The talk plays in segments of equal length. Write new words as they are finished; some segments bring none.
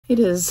It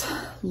is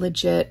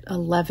legit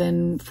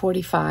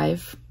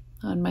 11:45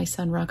 on my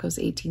son Rocco's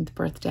 18th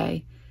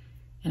birthday,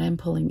 and I'm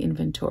pulling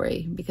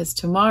inventory because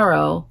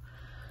tomorrow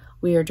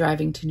we are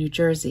driving to New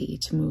Jersey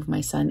to move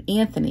my son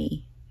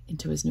Anthony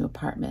into his new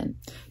apartment.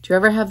 Do you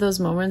ever have those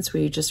moments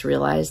where you just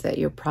realize that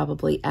you're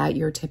probably at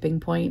your tipping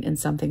point and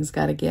something's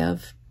got to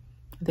give?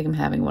 I think I'm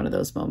having one of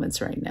those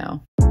moments right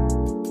now.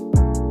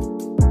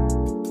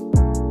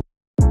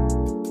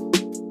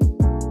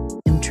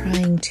 I'm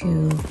trying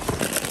to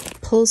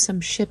pull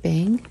some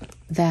shipping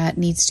that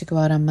needs to go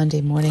out on Monday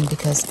morning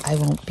because I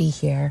won't be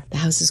here. The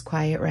house is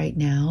quiet right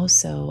now,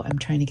 so I'm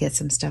trying to get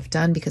some stuff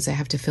done because I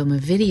have to film a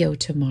video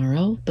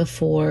tomorrow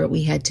before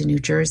we head to New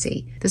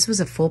Jersey. This was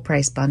a full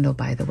price bundle,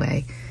 by the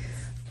way.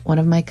 One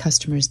of my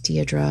customers,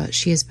 Deidre,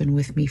 she has been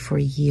with me for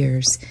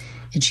years,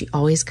 and she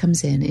always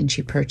comes in and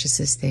she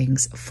purchases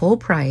things full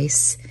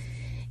price,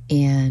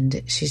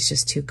 and she's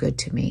just too good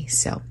to me.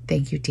 So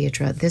thank you,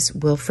 Deidre. This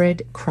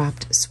Wilfred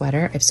cropped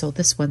sweater, I've sold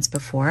this once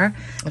before.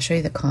 I'll show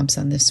you the comps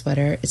on this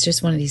sweater. It's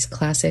just one of these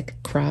classic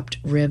cropped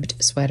ribbed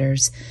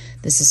sweaters.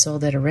 This is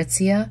sold at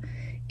Aritzia,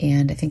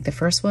 and I think the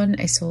first one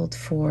I sold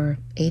for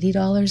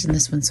 $80 and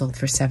this one sold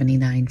for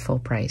 $79 full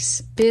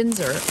price.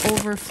 Bins are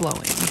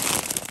overflowing.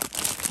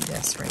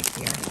 This right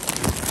here.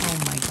 Oh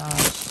my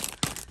gosh.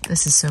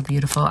 This is so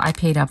beautiful. I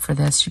paid up for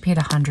this. She paid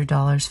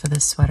 $100 for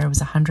this sweater. It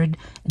was a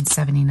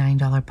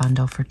 $179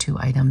 bundle for 2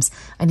 items.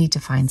 I need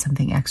to find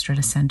something extra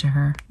to send to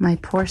her. My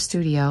poor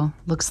studio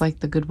looks like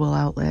the Goodwill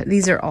outlet.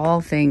 These are all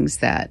things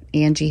that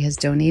Angie has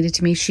donated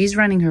to me. She's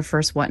running her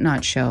first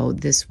Whatnot show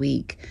this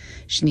week.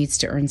 She needs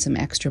to earn some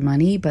extra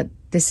money, but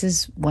this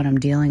is what I'm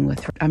dealing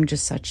with. I'm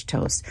just such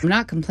toast. I'm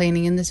not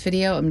complaining in this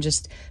video. I'm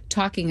just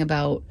talking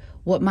about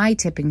what my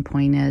tipping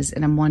point is,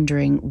 and I'm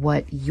wondering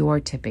what your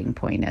tipping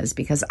point is,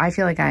 because I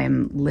feel like I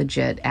am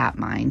legit at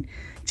mine.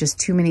 Just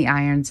too many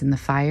irons in the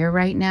fire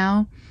right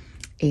now,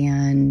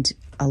 and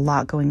a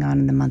lot going on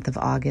in the month of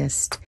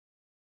August.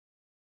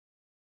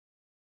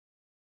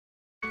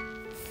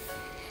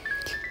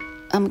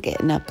 I'm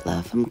getting up,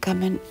 love. I'm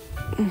coming.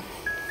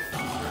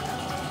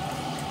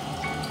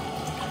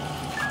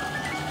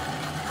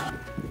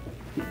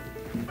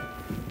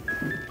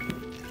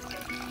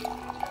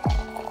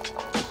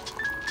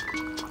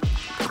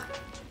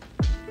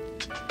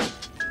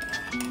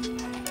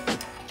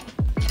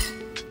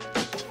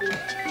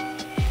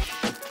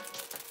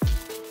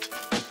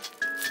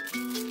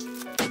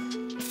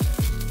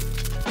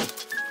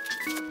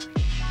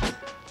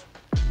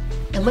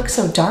 It looks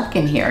so dark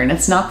in here, and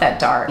it's not that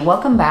dark.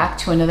 Welcome back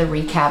to another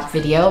recap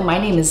video. My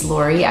name is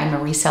Lori. I'm a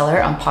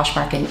reseller on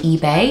Poshmark and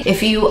eBay.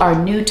 If you are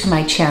new to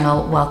my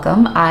channel,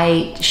 welcome.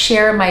 I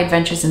share my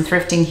adventures in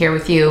thrifting here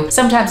with you.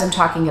 Sometimes I'm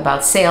talking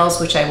about sales,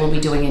 which I will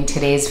be doing in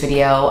today's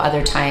video.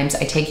 Other times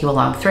I take you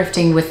along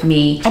thrifting with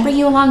me. I bring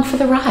you along for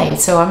the ride,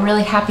 so I'm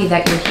really happy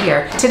that you're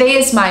here. Today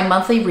is my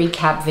monthly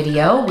recap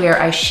video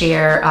where I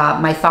share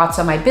my thoughts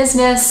on my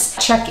business,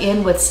 check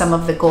in with some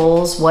of the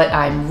goals, what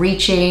I'm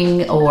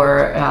reaching,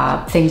 or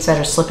things that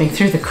are slipping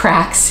through the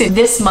cracks.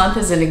 This month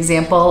is an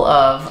example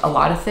of a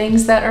lot of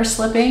things that are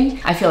slipping.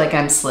 I feel like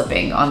I'm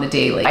slipping on the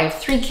daily. I have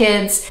 3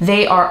 kids.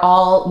 They are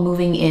all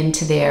moving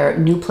into their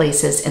new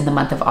places in the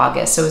month of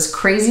August. So as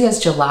crazy as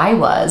July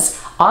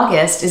was,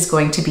 August is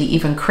going to be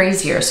even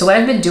crazier. So what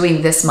I've been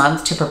doing this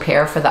month to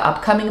prepare for the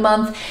upcoming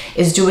month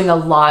is doing a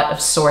lot of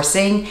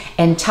sourcing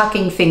and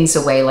tucking things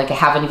away. Like I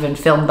haven't even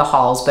filmed the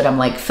hauls, but I'm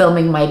like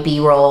filming my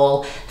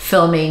B-roll,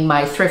 filming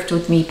my thrift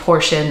with me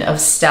portion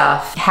of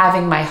stuff,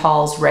 having my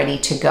hauls ready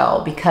to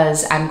go,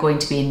 because I'm going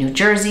to be in New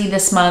Jersey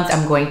this month.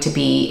 I'm going to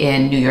be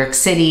in New York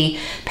City,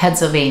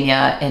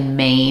 Pennsylvania, and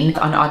Maine.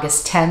 On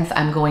August 10th,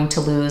 I'm going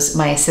to lose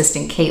my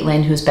assistant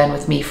Caitlin, who's been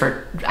with me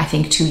for I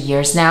think 2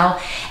 years now,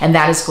 and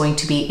that is going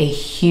to be a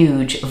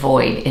huge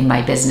void in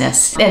my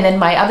business. And then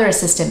my other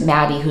assistant,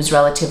 Maddie, who's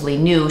relatively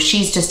new,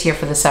 she's just here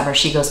for the summer.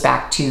 She goes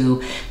back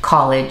to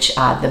college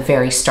the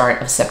very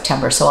start of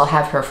September, so I'll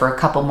have her for a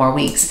couple more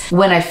weeks.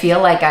 When I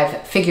feel like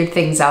I've figured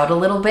things out a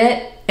little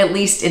bit, at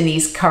least in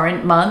these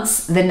current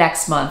months, the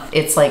next month,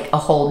 it's like a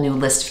whole new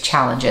list of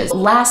challenges.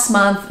 Last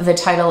month, the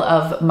title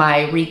of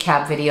my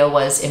recap video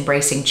was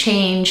Embracing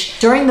Change.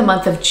 During the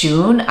month of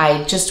June,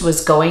 I just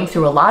was going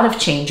through a lot of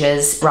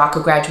changes.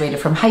 Rocco graduated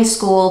from high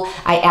school.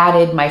 I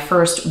added my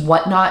first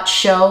Whatnot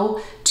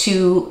show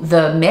to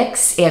the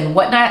mix, and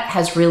Whatnot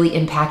has really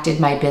impacted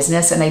my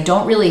business, and I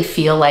don't really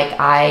feel like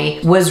I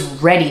was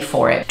ready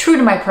for it. True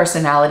to my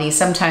personality,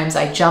 sometimes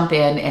I jump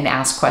in and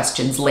ask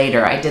questions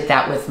later. I did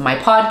that with my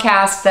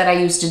podcast that I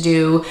used to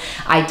do.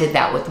 I did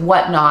that with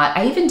Whatnot.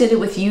 I even did it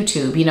with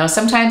YouTube. You know,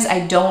 sometimes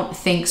I don't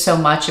think so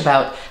much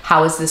about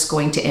how is this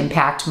going to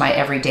impact my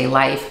everyday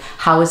life?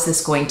 How is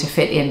this going to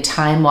fit in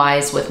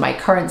time-wise with my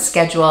current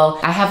schedule?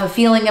 I have a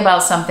feeling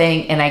about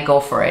something and I go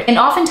for it. And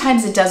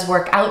oftentimes it does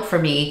work out for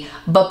me,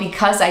 but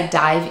because I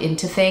dive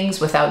into things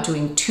without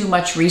doing too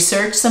much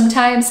research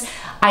sometimes,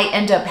 I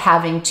end up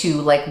having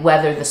to like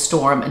weather the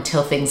storm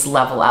until things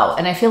level out.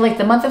 And I feel like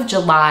the month of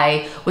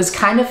July was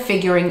kind of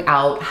figuring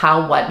out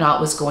how Whatnot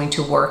was going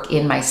to work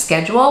in my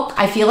schedule.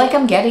 I feel like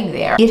I'm getting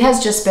there. It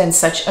has just been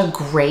such a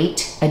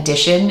great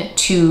addition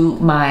to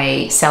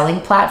my selling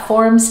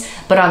platforms,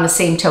 but on the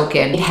same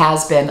token, it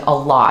has been a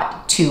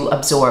lot to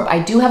absorb. I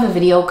do have a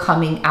video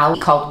coming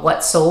out called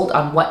What Sold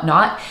on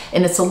Whatnot,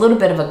 and it's a little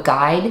bit of a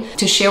guide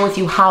to share with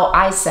you how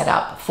I set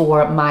up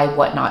for my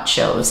Whatnot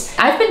shows.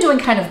 I've been doing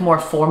kind of more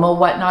formal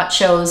Whatnot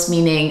shows,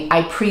 meaning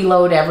I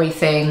preload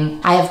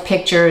everything. I have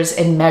pictures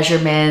and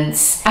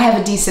measurements. I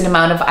have a decent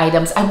amount of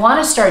items. I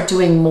want to start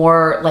doing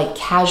more like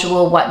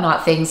casual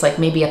Whatnot things, like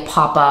maybe a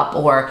pop-up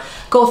or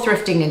go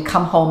thrifting and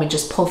come home and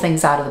just pull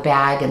things out of the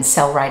bag and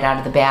sell right out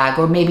of the bag,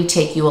 or maybe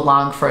take you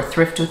along for a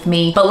thrift with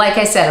me. But like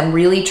I said, I'm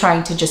really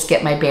trying to just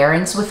get my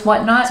bearings with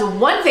Whatnot. So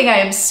one thing I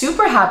am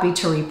super happy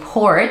to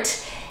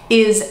report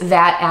is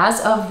that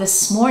as of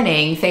this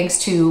morning, thanks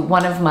to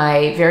one of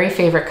my very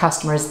favorite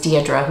customers,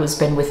 Deidre, who's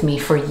been with me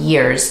for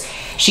years,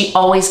 she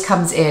always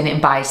comes in and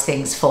buys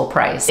things full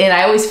price. And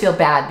I always feel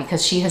bad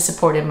because she has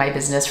supported my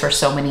business for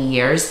so many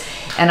years,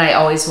 and I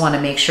always want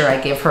to make sure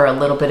I give her a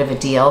little bit of a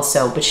deal.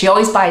 But she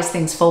always buys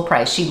things full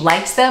price. She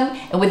likes them,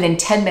 and within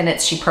 10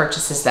 minutes she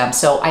purchases them.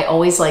 So I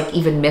always like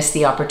even miss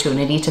the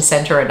opportunity to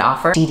send her an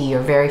offer. Dee Dee,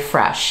 you're very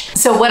fresh.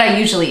 So what I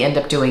usually end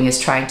up doing is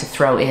trying to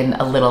throw in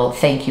a little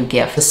thank you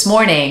gift. This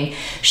morning,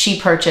 she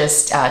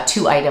purchased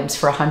 2 items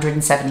for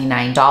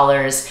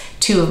 $179.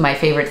 2 of my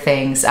favorite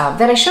things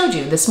that I showed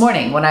you this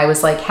morning when I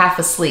was like half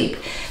asleep.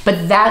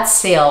 But that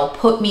sale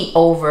put me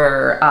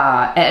over,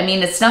 I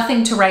mean, it's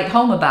nothing to write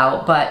home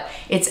about, but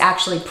it's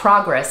actually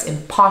progress in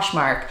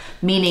Poshmark,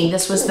 meaning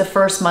this was the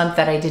first month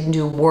that I didn't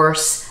do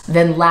worse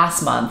than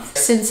last month.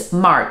 Since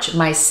March,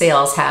 my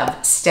sales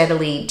have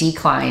steadily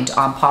declined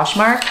on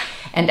Poshmark.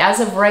 And as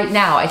of right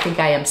now, I think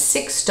I am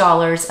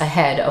 $6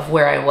 ahead of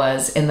where I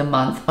was in the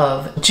month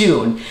of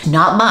June.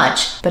 Not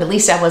much, but at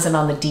least I wasn't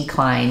on the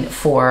decline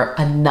for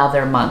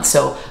another month.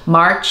 So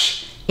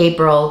March,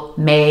 April,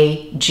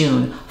 May,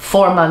 June,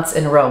 4 months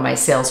in a row, my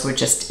sales were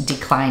just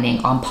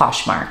declining on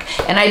Poshmark.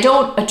 And I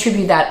don't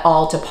attribute that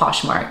all to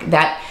Poshmark.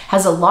 That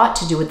has a lot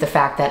to do with the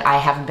fact that I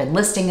haven't been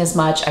listing as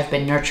much. I've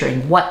been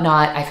nurturing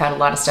Whatnot. I've had a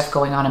lot of stuff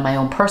going on in my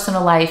own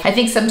personal life. I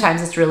think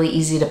sometimes it's really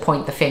easy to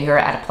point the finger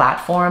at a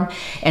platform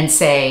and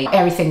say,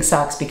 everything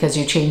sucks because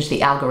you changed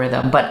the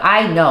algorithm. But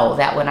I know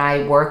that when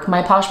I work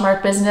my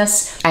Poshmark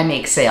business, I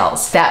make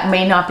sales. That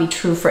may not be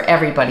true for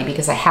everybody,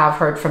 because I have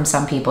heard from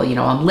some people, you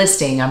know, I'm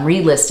listing, I'm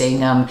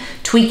relisting, I'm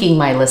tweaking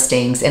my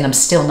listings, and I'm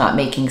still not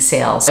making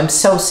sales. I'm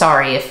so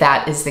sorry if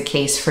that is the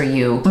case for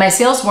you. My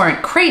sales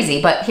weren't crazy,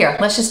 but here,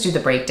 let's just do the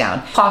breakdown.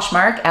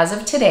 Poshmark, as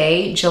of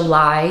today,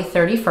 July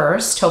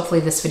 31st, hopefully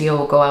this video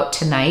will go out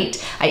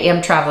tonight. I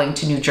am traveling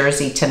to New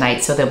Jersey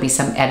tonight, so there'll be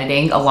some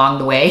editing along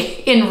the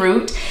way en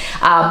route.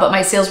 But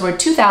my sales were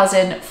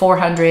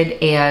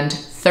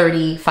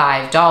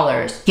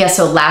 $2,435. Yeah,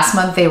 so last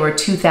month they were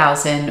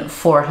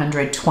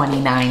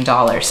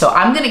 $2,429. So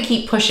I'm gonna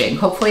keep pushing.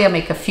 Hopefully I'll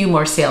make a few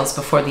more sales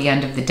before the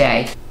end of the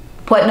day.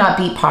 Whatnot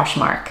beat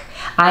Poshmark.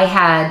 I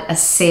had a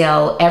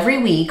sale every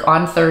week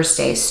on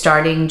Thursday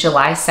starting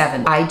July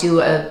 7th. I do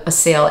a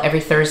sale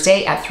every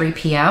Thursday at 3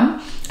 p.m.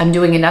 I'm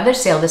doing another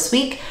sale this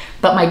week,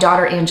 but my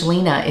daughter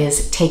Angelina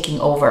is taking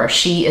over.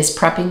 She is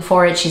prepping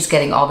for it. She's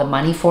getting all the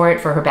money for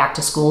it for her back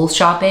to school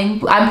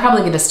shopping. I'm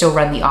probably gonna still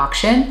run the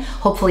auction.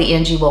 Hopefully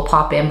Angie will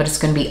pop in, but it's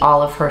gonna be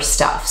all of her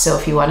stuff. So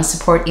if you wanna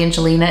support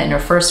Angelina in her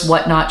first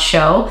Whatnot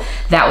show,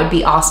 that would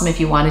be awesome if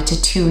you wanted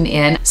to tune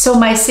in. So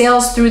my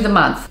sales through the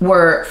month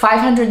were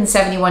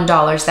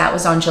 $571. That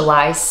was on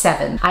July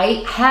 7th.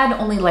 I had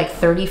only like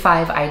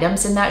 35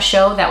 items in that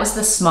show. That was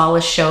the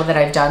smallest show that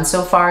I've done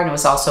so far, and it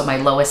was also my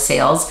lowest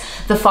sales.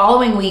 The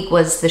following week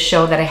was the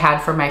show that I had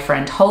for my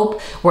friend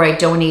Hope, where I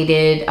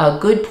donated a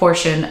good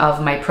portion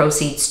of my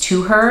proceeds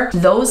to her.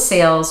 Those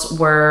sales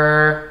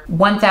were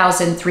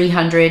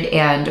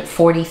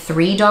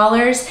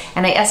 $1,343,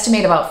 and I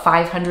estimate about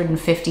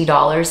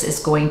 $550 is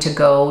going to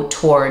go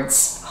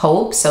towards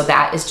Hope. So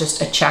that is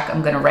just a check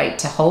I'm gonna write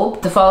to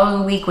Hope. The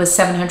following week was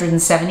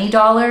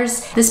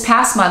 $770. This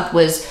past month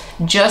was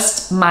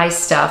just my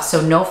stuff, so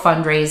no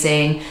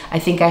fundraising. I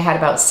think I had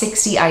about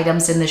 60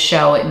 items in the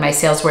show, and my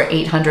sales were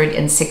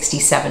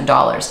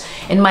 $867.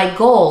 And my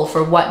goal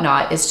for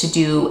Whatnot is to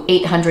do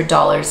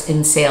 $800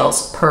 in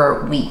sales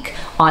per week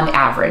on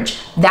average.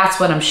 That's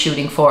what I'm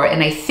shooting for.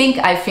 And I think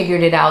I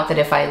figured it out that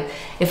if I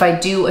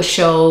do a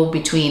show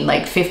between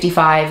like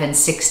 55 and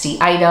 60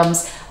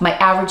 items, my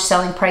average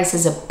selling price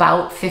is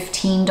about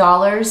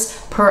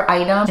 $15 per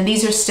item. And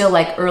these are still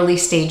like early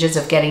stages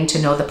of getting to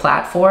know the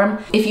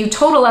platform. If you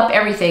total up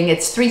everything,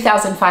 it's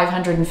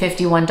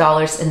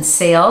 $3,551 in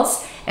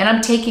sales. And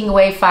I'm taking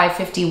away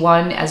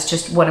 $551 as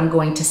just what I'm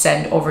going to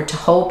send over to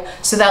Hope.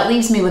 So that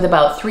leaves me with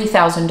about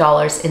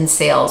 $3,000 in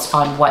sales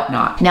on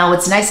Whatnot. Now,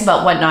 what's nice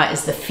about Whatnot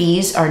is the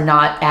fees are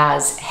not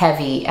as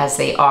heavy as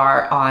they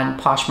are on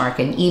Poshmark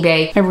and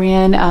eBay. I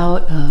ran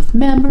out of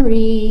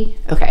memory.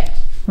 Okay.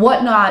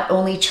 Whatnot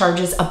only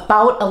charges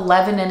about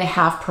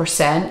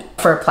 11.5%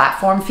 for a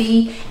platform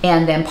fee,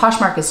 and then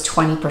Poshmark is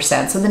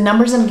 20%. So the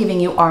numbers I'm giving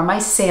you are my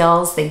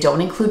sales. They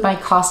don't include my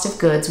cost of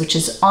goods, which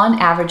is on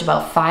average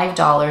about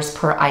 $5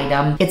 per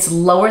item. It's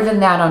lower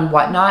than that on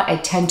Whatnot. I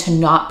tend to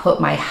not put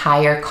my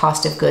higher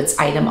cost of goods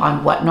item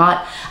on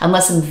Whatnot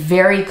unless I'm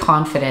very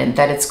confident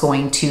that it's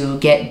going to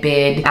get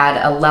bid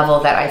at a level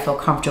that I feel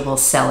comfortable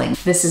selling.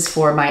 This is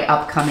for my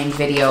upcoming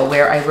video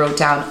where I wrote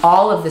down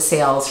all of the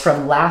sales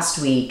from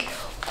last week,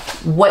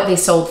 what they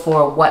sold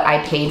for, what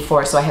I paid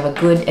for, so I have a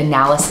good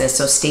analysis,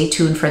 so stay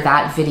tuned for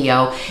that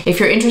video. If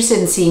you're interested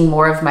in seeing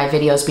more of my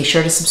videos, be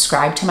sure to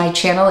subscribe to my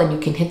channel, and you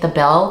can hit the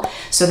bell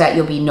so that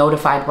you'll be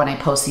notified when I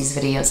post these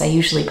videos. I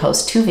usually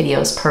post 2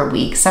 videos per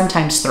week,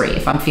 sometimes 3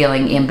 if I'm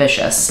feeling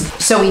ambitious.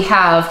 So we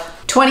have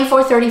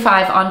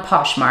 $24.35 on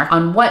Poshmark.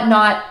 On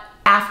Whatnot,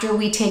 after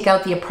we take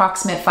out the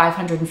approximate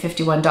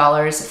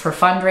 $551 for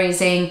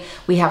fundraising,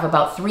 we have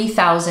about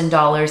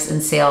 $3,000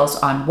 in sales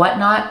on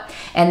Whatnot.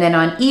 And then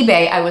on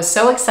eBay, I was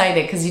so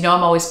excited because you know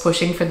I'm always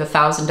pushing for the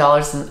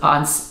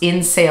 $1,000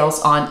 in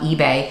sales on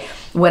eBay.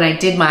 When I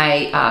did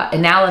my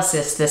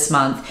analysis this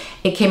month,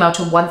 it came out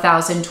to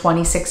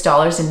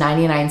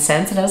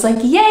 $1,026.99. And I was like,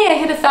 yay, I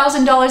hit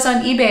 $1,000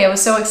 on eBay. I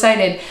was so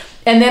excited.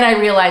 And then I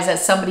realized that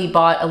somebody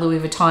bought a Louis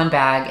Vuitton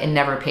bag and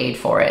never paid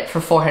for it for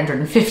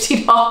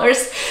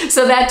 $450.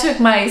 So that took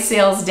my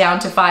sales down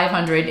to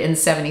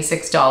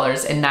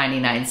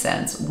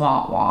 $576.99.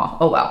 Wah, wah.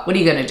 Oh well, what are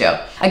you gonna do?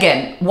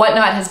 Again,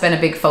 Whatnot has been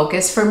a big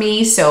focus for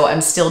me, so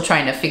I'm still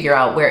trying to figure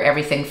out where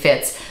everything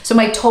fits. So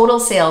my total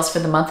sales for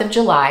the month of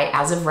July,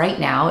 as of right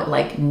now, at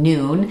like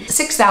noon,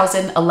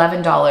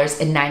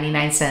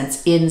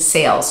 $6,011.99 in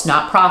sales,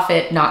 not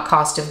profit, not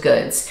cost of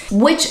goods,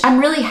 which I'm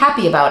really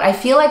happy about. I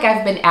feel like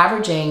I've been averaging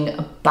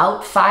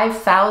about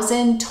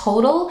 5,000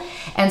 total.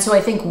 And so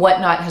I think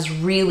Whatnot has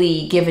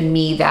really given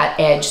me that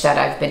edge that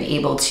I've been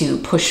able to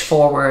push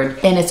forward.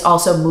 And it's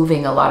also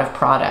moving a lot of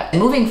product.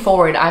 Moving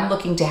forward, I'm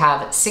looking to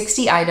have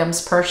 60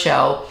 items per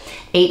show,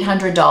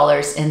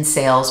 $800 in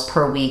sales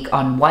per week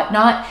on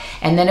Whatnot.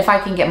 And then if I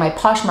can get my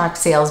Poshmark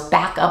sales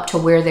back up to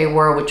where they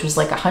were, which was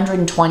like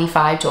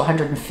 125 to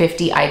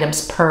 150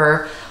 items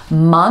per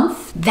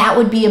month, that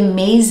would be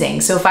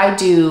amazing. So if I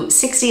do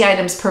 60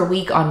 items per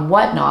week on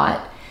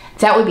Whatnot,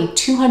 that would be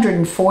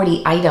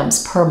 240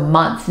 items per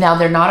month. Now,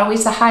 they're not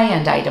always the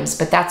high-end items,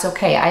 but that's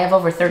okay. I have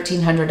over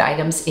 1,300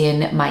 items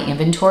in my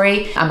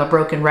inventory. I'm a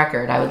broken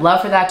record. I would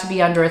love for that to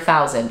be under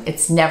 1,000.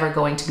 It's never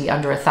going to be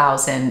under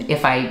 1,000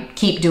 if I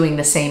keep doing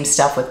the same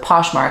stuff with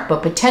Poshmark,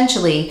 but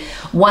potentially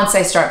once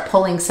I start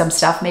pulling some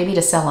stuff maybe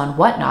to sell on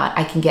Whatnot,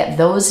 I can get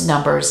those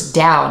numbers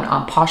down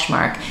on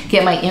Poshmark,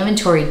 get my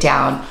inventory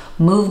down,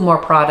 move more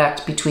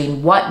product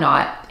between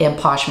Whatnot and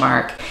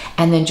Poshmark,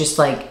 and then just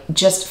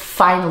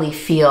finally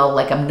feel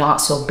like I'm not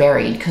so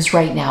buried, because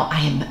right now I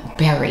am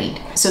buried.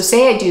 So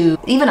say I do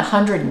even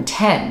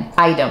 110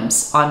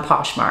 items on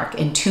Poshmark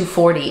and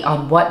 240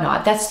 on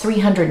Whatnot, that's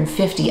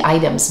 350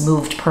 items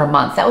moved per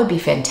month. That would be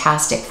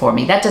fantastic for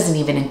me. That doesn't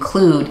even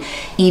include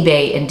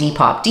eBay and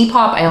Depop.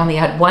 Depop, I only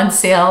had 1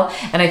 sale,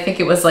 and I think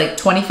it was like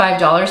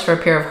 $25 for a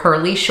pair of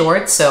Hurley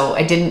shorts, so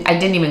I didn't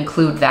even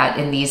include that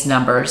in these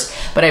numbers,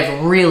 but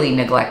I've really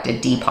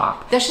neglected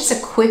Depop. That's just a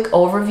quick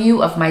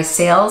overview of my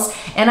sales.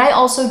 And I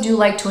also do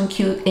like to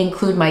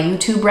include my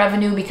YouTube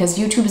revenue, because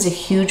YouTube is a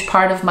huge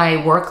part of my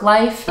work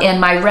life.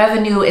 And my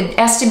revenue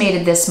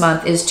estimated this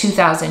month is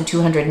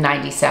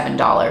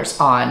 $2,297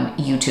 on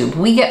YouTube.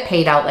 We get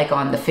paid out like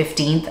on the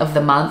 15th of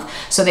the month.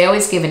 So they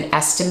always give an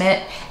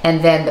estimate,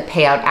 and then the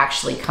payout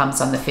actually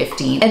comes on the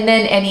 15th. And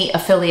then any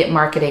affiliate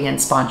marketing and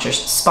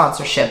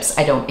sponsorships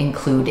I don't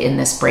include in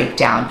this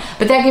breakdown.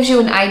 But that gives you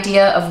an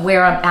idea of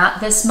where I'm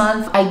at this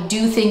month. I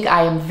do think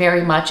I am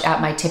very much at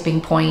my tipping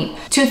point.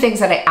 2 things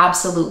that I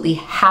absolutely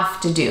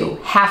have to do,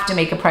 have to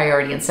make a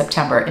priority in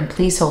September, and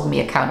please hold me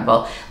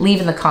accountable.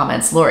 Leave in the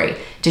comments, Lori,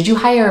 did you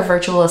hire a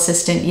virtual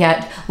assistant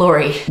yet?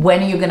 Lori,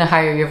 when are you gonna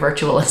hire your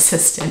virtual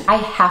assistant? I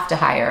have to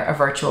hire a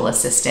virtual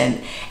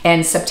assistant,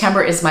 and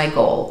September is my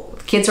goal.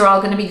 Kids are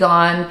all gonna be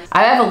gone.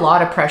 I have a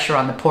lot of pressure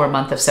on the poor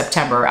month of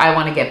September. I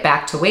wanna get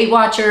back to Weight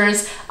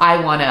Watchers. I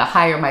wanna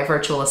hire my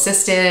virtual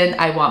assistant.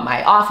 I want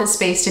my office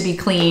space to be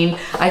clean.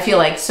 I feel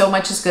like so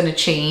much is gonna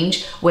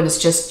change when it's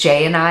just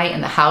Jay and I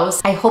in the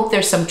house. I hope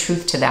there's some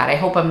truth to that. I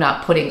hope I'm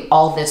not putting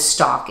all this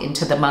stock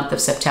into the month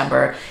of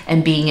September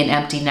and being an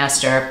empty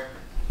nester,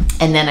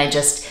 and then I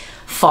just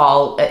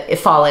fall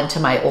into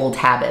my old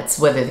habits,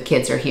 whether the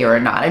kids are here or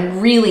not.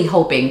 I'm really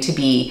hoping to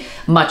be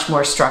much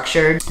more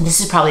structured. This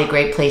is probably a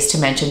great place to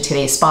mention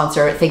today's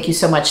sponsor. Thank you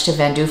so much to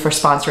Vendoo for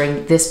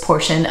sponsoring this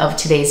portion of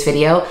today's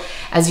video.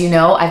 As you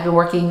know, I've been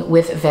working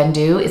with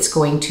Vendoo. It's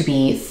going to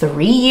be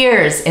 3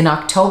 years in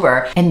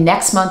October. And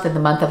next month, in the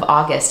month of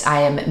August,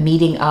 I am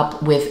meeting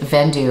up with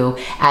Vendoo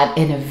at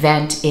an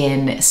event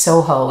in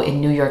Soho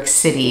in New York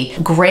City.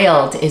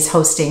 Grailed is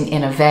hosting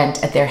an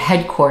event at their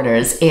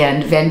headquarters,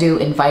 and Vendoo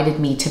invited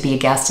me to be a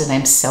guest, and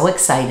I'm so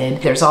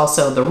excited. There's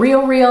also the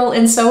Real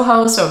in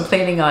Soho, so I'm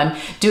planning on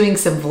doing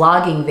some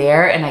vlogging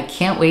there, and I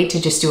can't wait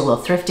to just do a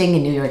little thrifting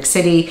in New York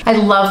City. I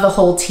love the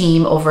whole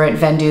team over at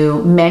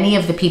Vendoo. Many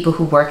of the people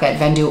who work at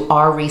Vendoo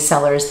are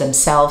resellers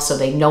themselves, so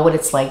they know what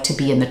it's like to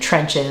be in the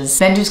trenches.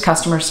 Vendoo's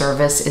customer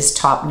service is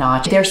top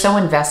notch. They're so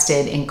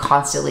invested in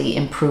constantly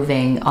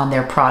improving on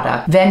their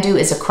product. Vendoo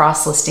is a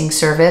cross-listing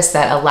service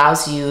that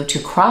allows you to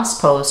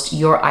cross-post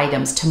your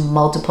items to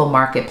multiple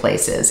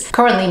marketplaces.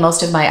 Currently,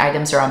 most of my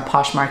items are on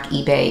Poshmark,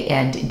 eBay,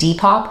 and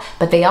Depop,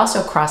 but they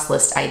also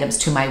cross-list items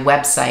to my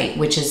website,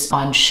 which is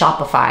on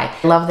Shopify.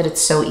 I love that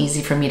it's so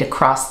easy for me to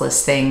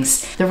cross-list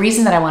things. The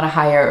reason that I want to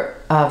hire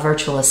a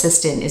virtual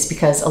assistant is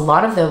because a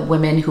lot of the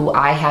women who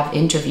I have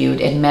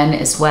interviewed, and men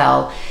as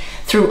well,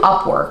 through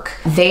Upwork,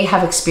 they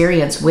have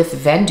experience with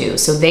Vendoo.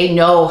 So they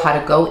know how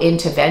to go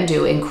into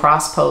Vendoo and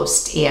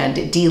cross-post and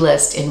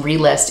delist and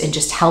relist and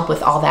just help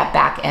with all that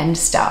back end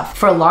stuff.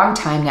 For a long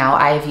time now,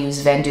 I have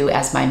used Vendoo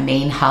as my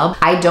main hub.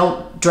 I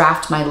don't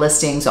draft my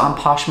listings on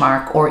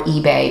Poshmark or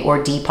eBay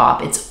or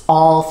Depop. It's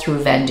all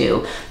through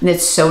Vendoo. And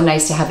it's so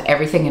nice to have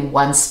everything in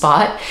one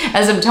spot.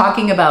 As I'm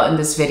talking about in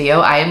this video,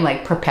 I am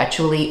like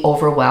perpetually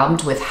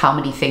overwhelmed with how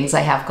many things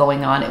I have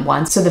going on at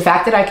once. So the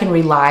fact that I can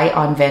rely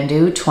on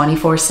Vendoo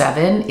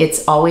 24/7,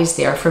 it's always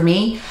there for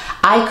me.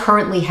 I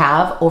currently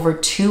have over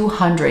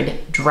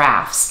 200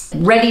 drafts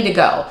ready to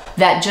go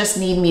that just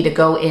need me to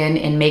go in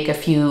and make a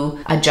few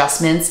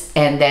adjustments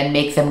and then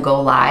make them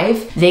go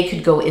live. They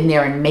could go in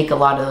there and make a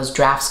lot of those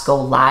drafts go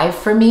live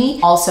for me.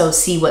 Also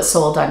see what's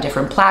sold on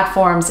different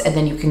platforms, and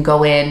then you can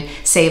go in,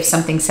 say if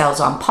something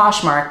sells on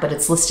Poshmark, but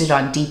it's listed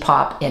on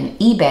Depop and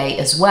eBay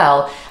as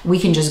well, we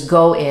can just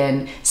go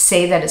in,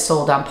 say that it's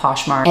sold on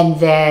Poshmark, and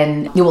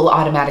then you will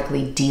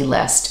automatically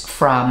delist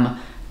from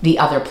the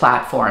other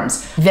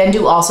platforms.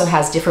 Vendoo also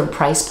has different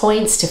price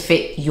points to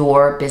fit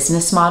your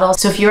business model.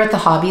 So if you're at the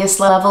hobbyist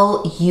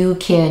level, you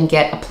can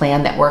get a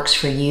plan that works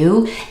for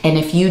you. And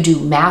if you do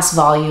mass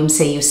volume,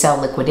 say you sell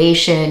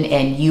liquidation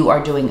and you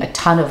are doing a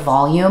ton of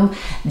volume,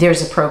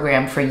 there's a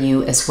program for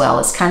you as well.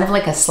 It's kind of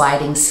like a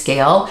sliding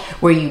scale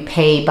where you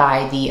pay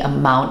by the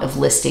amount of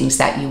listings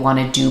that you want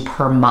to do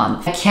per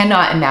month. I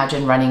cannot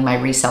imagine running my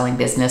reselling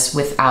business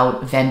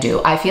without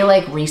Vendoo. I feel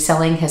like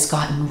reselling has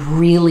gotten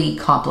really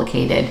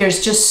complicated.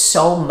 There's just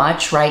so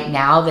much right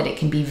now that it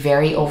can be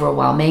very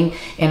overwhelming,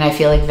 and I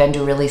feel like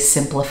Vendoo really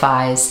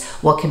simplifies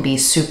what can be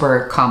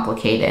super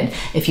complicated.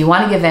 If you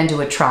want to give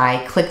Vendoo a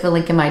try, click the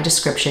link in my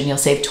description. You'll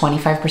save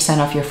 25%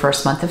 off your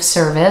first month of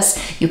service.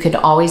 You can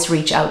always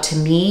reach out to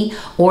me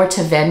or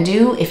to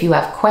Vendoo if you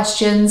have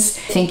questions.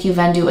 Thank you,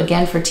 Vendoo,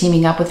 again for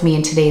teaming up with me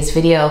in today's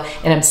video,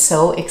 and I'm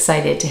so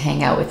excited to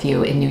hang out with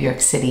you in New York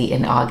City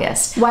in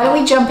August. Why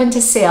don't we jump into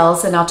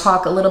sales, and I'll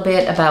talk a little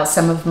bit about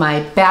some of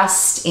my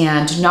best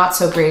and not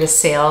so greatest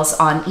sales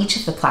on each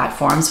of the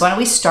platforms. Why don't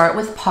we start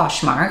with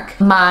Poshmark?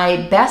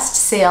 My best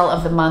sale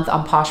of the month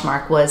on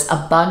Poshmark was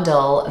a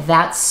bundle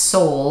that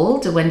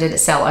sold, when did it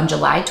sell? On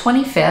July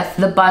 25th.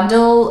 The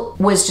bundle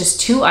was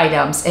just 2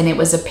 items, and it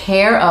was a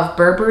pair of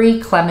Burberry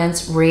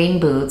Clements rain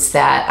boots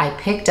that I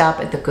picked up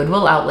at the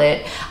Goodwill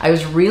outlet. I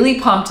was really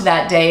pumped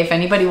that day. If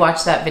anybody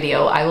watched that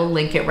video, I will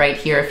link it right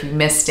here if you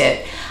missed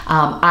it.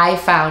 I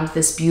found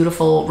this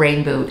beautiful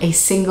rain boot, a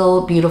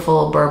single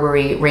beautiful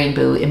Burberry rain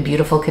boot in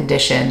beautiful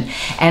condition,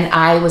 and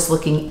I was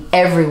looking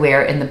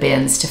everywhere in the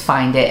bins to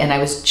find it, and I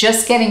was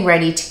just getting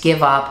ready to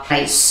give up.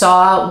 I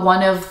saw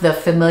one of the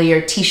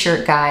familiar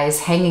t-shirt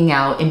guys hanging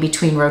out in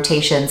between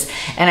rotations,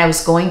 and I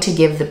was going to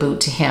give the boot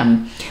to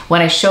him.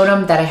 When I showed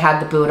him that I had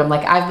the boot, I'm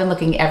like, I've been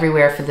looking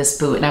everywhere for this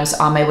boot, and I was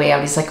on my way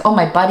out. He's like, oh,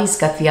 my buddy's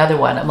got the other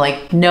one. I'm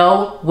like,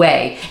 no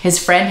way. His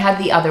friend had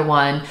the other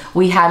one.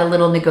 We had a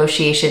little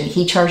negotiation.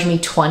 He charged me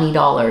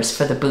 $20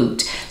 for the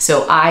boot.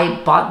 So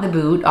I bought the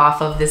boot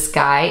off of this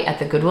guy at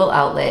the Goodwill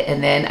outlet,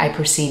 and then I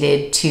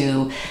proceeded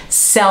to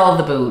sell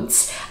the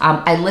boots.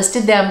 I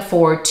listed them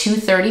for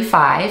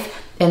 $235.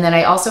 And then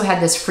I also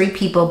had this Free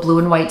People blue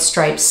and white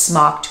striped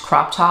smocked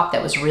crop top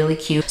that was really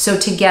cute. So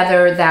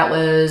together that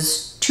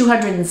was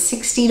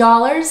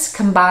 $260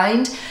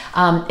 combined.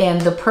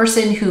 And the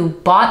person who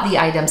bought the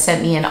item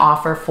sent me an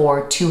offer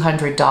for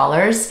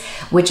 $200,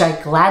 which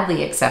I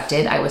gladly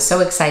accepted. I was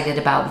so excited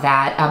about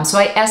that. So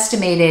I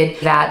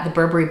estimated that the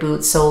Burberry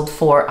boots sold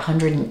for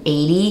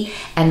 $180,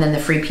 and then the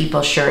Free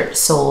People shirt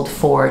sold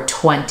for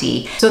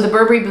 $20. So the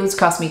Burberry boots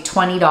cost me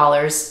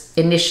 $20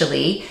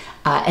 initially.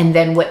 And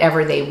then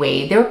whatever they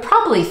weighed. They were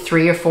probably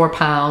 3 or 4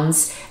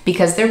 pounds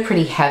because they're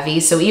pretty heavy.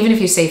 So even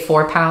if you say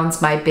 4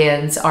 pounds, my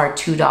bins are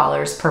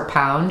 $2 per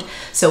pound.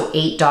 So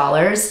 $8,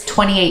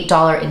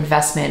 $28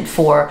 investment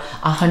for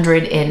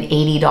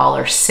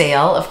 $180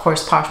 sale. Of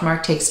course,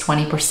 Poshmark takes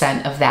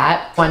 20% of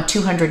that. On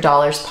 $200,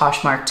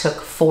 Poshmark took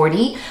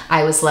 $40.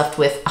 I was left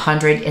with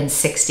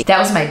 $160. That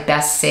was my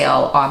best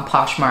sale on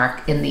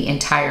Poshmark in the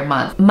entire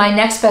month. My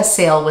next best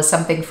sale was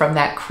something from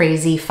that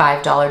crazy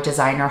 $5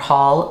 designer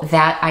haul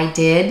that I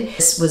did.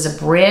 This was a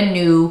brand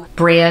new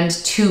brand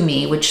to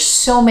me, which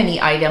so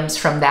many items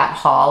from that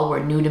haul were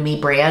new to me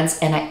brands.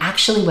 And I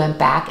actually went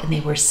back and they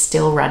were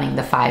still running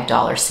the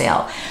 $5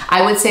 sale.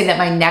 I would say that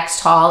my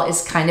next haul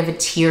is kind of a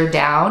tier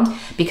down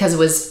because it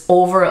was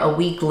over a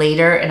week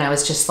later and I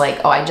was just like,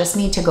 oh, I just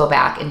need to go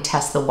back and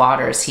test the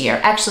waters here.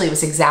 Actually, it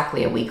was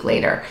exactly a week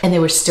later and they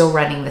were still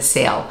running the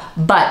sale,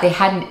 but they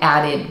hadn't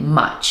added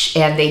much.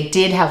 And they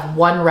did have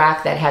one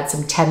rack that had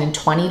some $10 and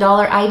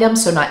 $20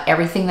 items. So not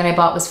everything that I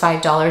bought was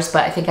 $5,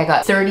 but I think I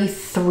got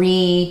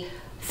 33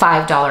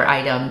 $5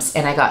 items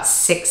and I got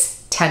 6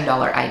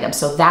 $10 items.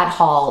 So that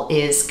haul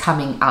is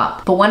coming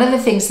up. But one of the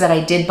things that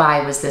I did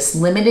buy was this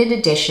limited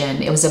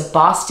edition. It was a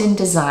Boston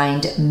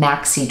designed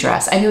maxi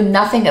dress. I knew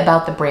nothing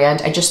about the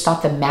brand. I just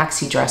thought the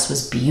maxi dress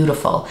was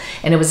beautiful.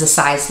 And it was a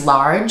size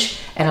large.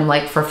 And I'm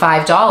like, for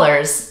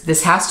 $5,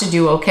 this has to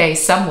do okay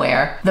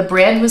somewhere. The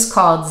brand was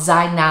called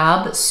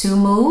Zainab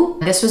Sumu.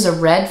 This was a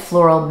red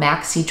floral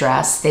maxi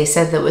dress. They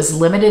said that it was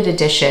limited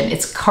edition.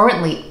 It's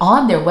currently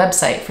on their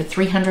website for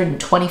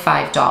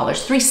 $325,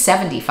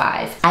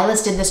 $375. I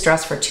listed this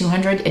dress for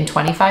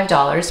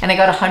 $225 and I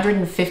got a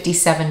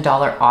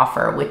 $157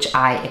 offer, which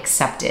I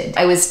accepted.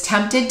 I was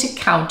tempted to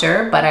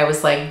counter, but I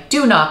was like,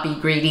 do not be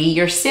greedy.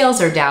 Your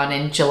sales are down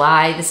in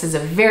July. This is a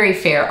very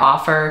fair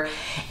offer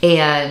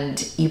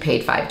and you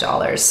paid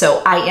 $5.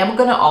 So I am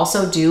gonna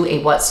also do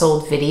a what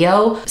sold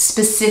video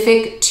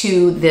specific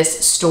to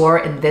this store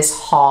and this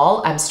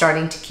haul. I'm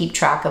starting to keep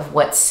track of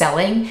what's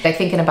selling. I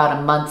think in about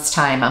a month's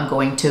time, I'm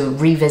going to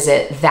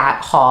revisit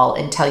that haul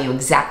and tell you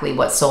exactly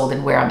what sold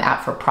and where I'm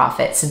at for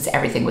profit since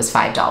everything was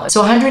 $5.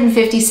 So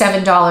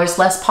 $157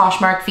 less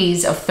Poshmark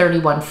fees of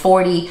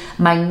 $31.40.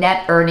 My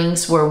net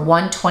earnings were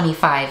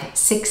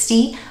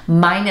 $125.60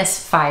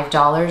 minus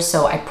 $5.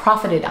 So I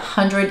profited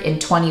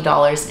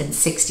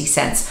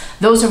 $120.60.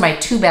 Those are my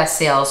two best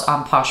sales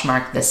on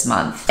Poshmark this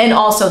month. And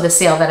also the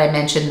sale that I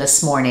mentioned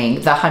this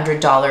morning, the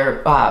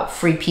 $100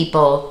 free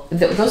people,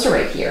 those are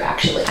right here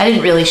actually. I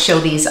didn't really show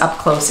these up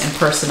close and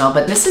personal,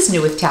 but this is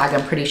new with tag,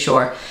 I'm pretty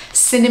sure.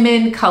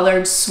 Cinnamon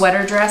colored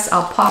sweater dress.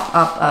 I'll pop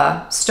up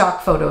a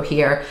stock photo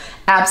here.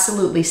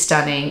 Absolutely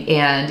stunning.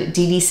 And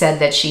Dee Dee said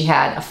that she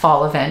had a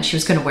fall event. She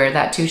was going to wear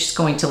that too. She's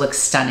going to look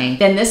stunning.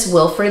 Then this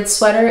Wilfred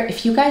sweater.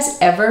 If you guys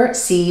ever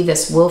see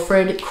this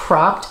Wilfred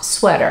cropped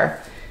sweater,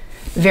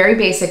 very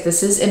basic.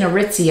 This is an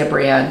Aritzia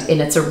brand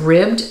and it's a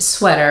ribbed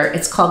sweater.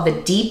 It's called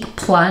the Deep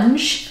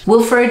Plunge.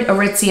 Wilfred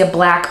Aritzia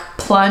black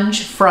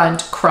plunge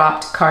front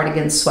cropped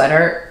cardigan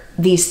sweater.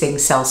 These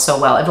things sell so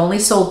well. I've only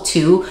sold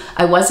 2.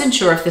 I wasn't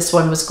sure if this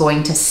one was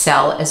going to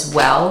sell as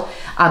well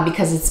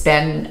because it's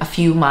been a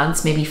few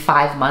months, maybe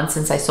 5 months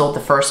since I sold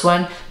the first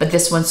one, but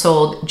this one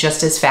sold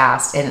just as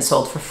fast and it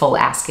sold for full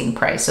asking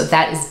price. So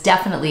that is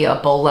definitely a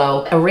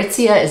bolo.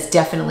 Aritzia is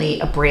definitely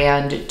a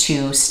brand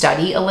to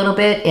study a little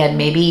bit and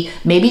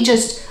maybe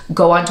just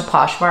go onto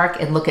Poshmark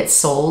and look at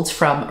solds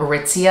from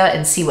Aritzia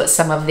and see what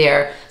some of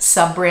their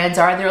sub brands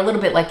are. They're a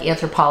little bit like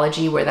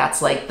Anthropologie, where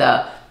that's like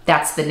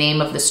that's the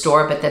name of the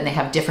store, but then they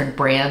have different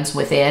brands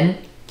within.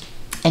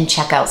 And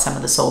check out some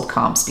of the sold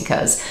comps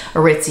because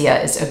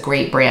Aritzia is a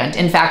great brand.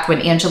 In fact,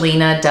 when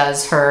Angelina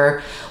does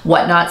her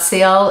Whatnot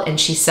sale and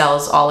she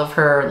sells all of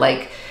her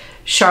like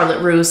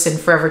Charlotte Russe and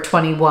Forever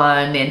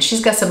 21, and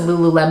she's got some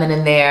Lululemon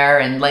in there,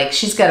 and like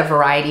she's got a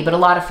variety, but a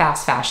lot of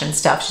fast fashion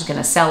stuff. She's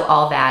gonna sell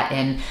all that,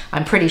 and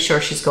I'm pretty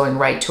sure she's going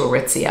right to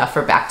Aritzia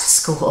for back to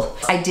school.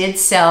 I did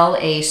sell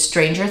a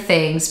Stranger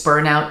Things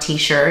burnout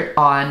t-shirt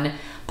on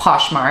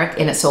Poshmark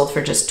and it sold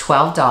for just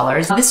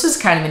 $12. This was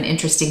kind of an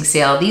interesting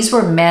sale. These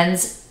were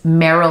men's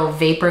Merrell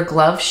Vapor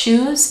Glove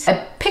shoes.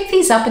 I picked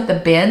these up at the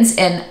bins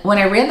and when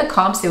I ran the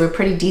comps, they were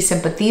pretty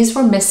decent, but these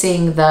were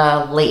missing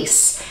the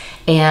lace.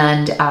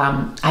 And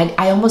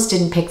I almost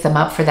didn't pick them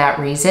up for that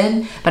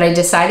reason, but I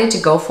decided to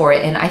go for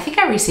it. And I think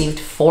I received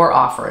 4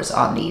 offers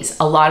on these.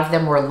 A lot of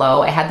them were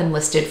low. I had them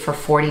listed for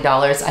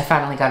 $40. I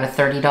finally got a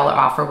 $30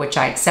 offer, which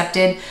I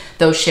accepted.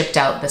 Those shipped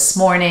out this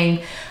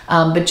morning.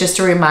 But just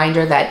a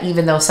reminder that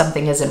even though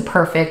something isn't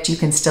perfect, you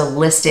can still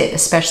list it,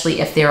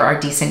 especially if there are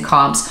decent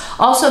comps.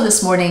 Also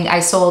this morning, I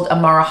sold a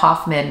Mara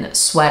Hoffman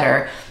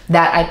sweater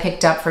that I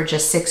picked up for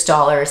just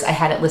 $6. I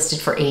had it listed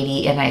for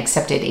 $80 and I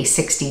accepted a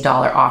 $60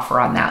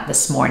 offer on that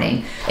this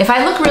morning. If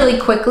I look really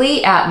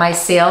quickly at my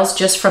sales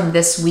just from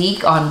this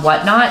week on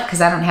Whatnot, because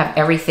I don't have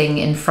everything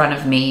in front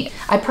of me,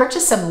 I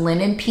purchased some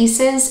linen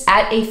pieces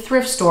at a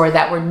thrift store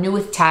that were new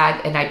with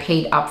tag and I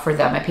paid up for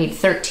them. I paid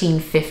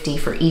 $13.50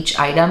 for each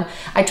item.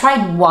 I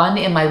tried one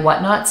in my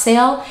Whatnot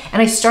sale and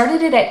I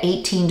started it at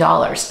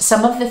 $18.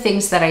 Some of the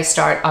things that I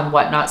start on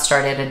Whatnot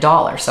start at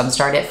 $1. Some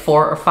start at $4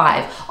 or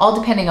 $5, all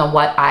depending on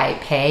what I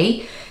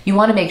pay. You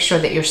want to make sure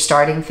that you're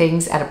starting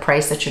things at a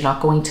price that you're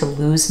not going to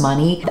lose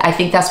money. I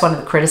think that's one of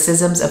the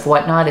criticisms of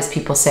Whatnot is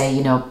people say,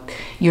 you know,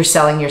 you're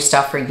selling your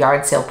stuff for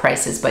yard sale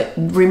prices, but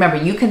remember,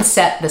 you can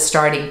set the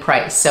starting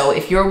price. So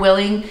if you're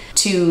willing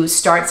to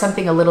start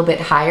something a little bit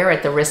higher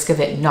at the risk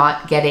of it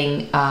not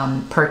getting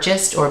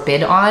purchased or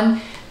bid on,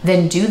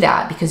 then do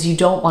that because you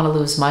don't want to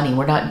lose money.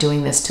 We're not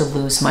doing this to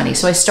lose money.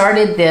 So I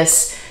started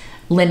this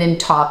linen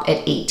top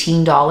at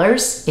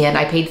 $18 and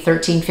I paid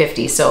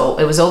 $13.50. So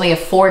it was only a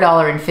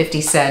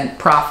 $4.50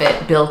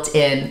 profit built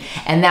in,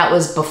 and that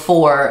was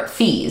before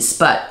fees,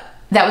 but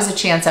that was a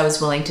chance I was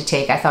willing to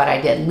take. I thought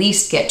I'd at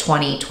least get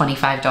 $20,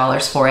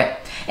 $25 for it.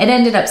 It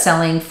ended up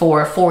selling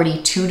for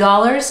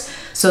 $42.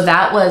 So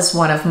that was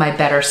one of my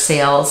better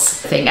sales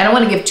thing. I don't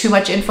want to give too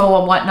much info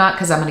on whatnot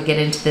because I'm going to get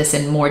into this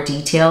in more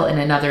detail in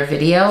another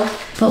video.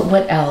 But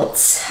what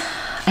else?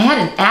 I had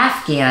an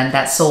Afghan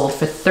that sold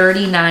for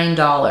 $39.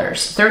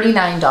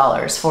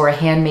 $39 for a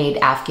handmade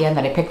Afghan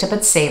that I picked up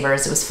at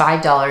Savers. It was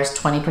 $5,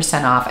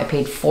 20% off. I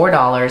paid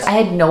 $4. I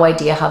had no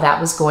idea how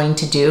that was going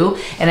to do,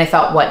 and I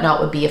thought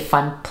Whatnot would be a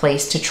fun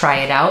place to try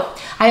it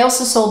out. I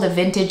also sold a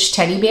vintage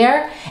teddy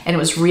bear, and it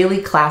was really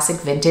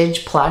classic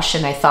vintage plush,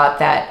 and I thought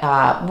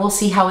that we'll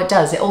see how it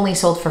does. It only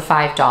sold for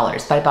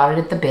 $5, but I bought it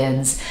at the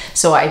bins,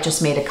 so I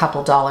just made a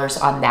couple dollars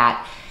on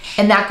that.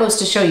 And that goes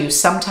to show you,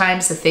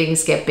 sometimes the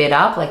things get bid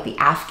up, like the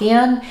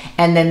Afghan,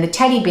 and then the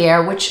teddy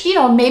bear, which, you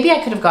know, maybe I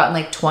could have gotten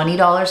like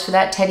 $20 for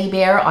that teddy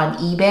bear on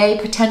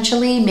eBay,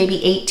 potentially,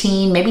 maybe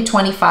 18, maybe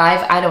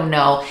 25, I don't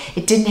know.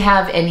 It didn't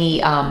have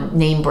any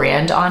name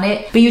brand on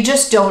it, but you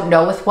just don't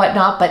know with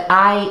Whatnot. But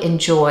I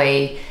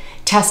enjoy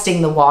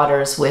testing the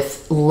waters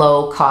with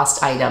low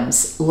cost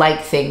items,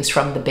 like things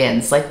from the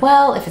bins. Like,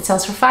 well, if it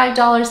sells for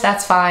 $5,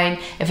 that's fine.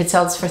 If it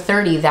sells for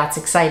 $30, that's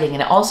exciting.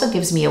 And it also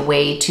gives me a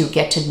way to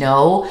get to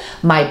know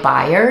my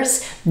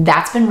buyers.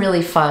 That's been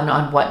really fun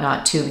on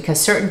Whatnot too, because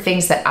certain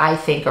things that I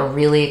think are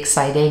really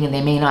exciting and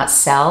they may not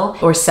sell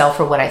or sell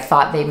for what I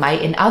thought they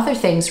might, and other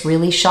things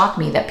really shock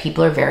me that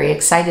people are very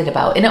excited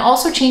about. And it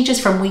also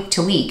changes from week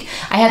to week.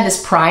 I had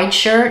this Pride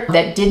shirt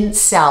that didn't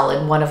sell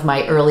in one of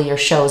my earlier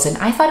shows, and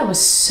I thought it was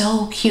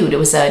so cute. It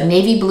was a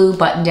navy blue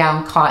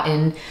button-down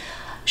cotton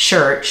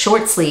shirt,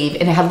 short sleeve,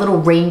 and it had little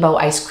rainbow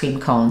ice cream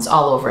cones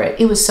all over it.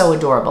 It was so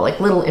adorable, like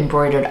little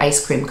embroidered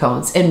ice cream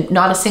cones, and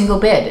not a single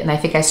bid. And I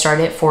think I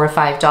started at $4 or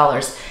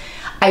 $5.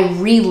 I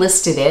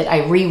relisted it.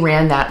 I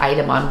reran that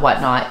item on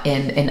Whatnot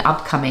in an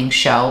upcoming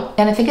show,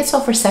 and I think it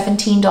sold for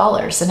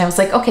 $17. And I was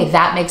like, okay,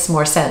 that makes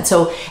more sense.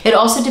 So it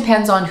also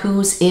depends on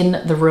who's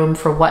in the room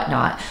for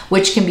Whatnot,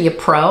 which can be a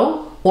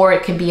pro or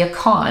it can be a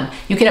con.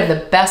 You can have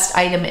the best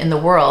item in the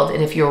world,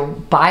 and if your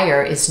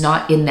buyer is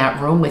not in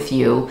that room with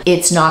you,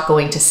 it's not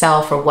going to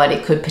sell for what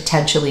it could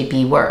potentially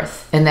be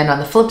worth. And then on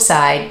the flip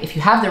side, if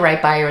you have the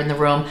right buyer in the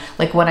room,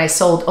 like when I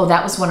sold, oh,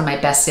 that was one of my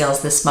best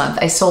sales this month.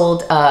 I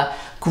sold a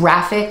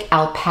graphic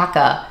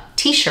alpaca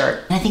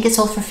t-shirt, and I think it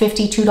sold for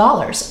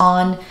 $52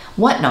 on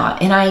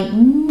Whatnot, and I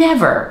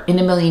never in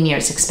a million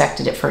years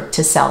expected it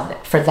to sell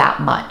for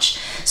that much.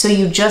 So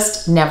you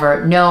just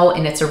never know,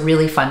 and it's a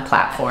really fun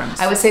platform.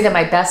 I would say that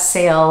my best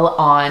sale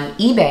on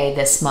eBay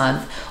this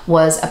month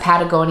was a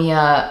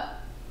Patagonia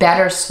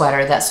better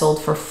sweater that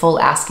sold for full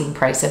asking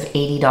price of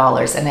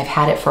 $80, and I've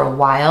had it for a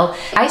while.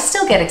 I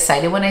still get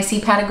excited when I see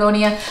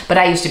Patagonia, but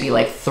I used to be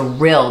like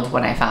thrilled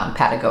when I found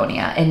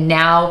Patagonia, and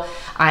now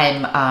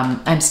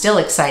I'm still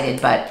excited,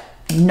 but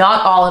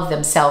not all of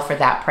them sell for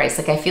that price.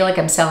 Like, I feel like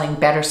I'm selling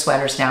better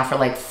sweaters now for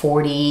like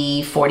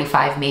 40,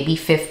 45, maybe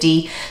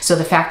 50. So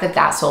the fact that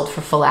that sold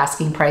for full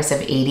asking price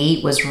of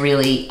 80 was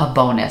really a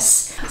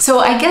bonus. So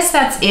I guess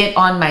that's it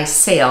on my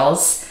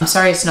sales. I'm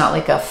sorry it's not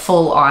like a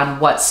full on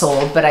what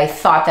sold, but I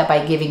thought that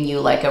by giving you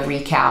like a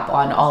recap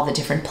on all the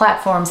different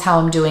platforms, how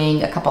I'm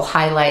doing, a couple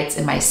highlights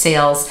in my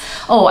sales.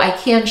 Oh, I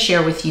can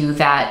share with you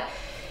that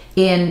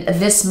in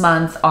this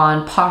month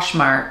on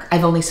Poshmark,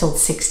 I've only sold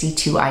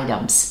 62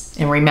 items.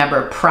 And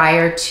remember,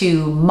 prior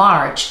to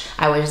March,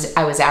 I was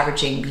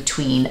averaging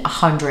between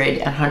 100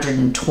 and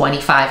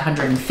 125,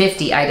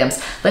 150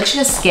 items. Let's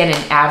just get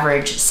an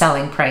average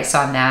selling price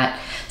on that.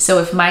 So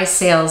if my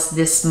sales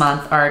this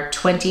month are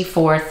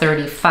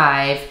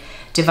 $24.35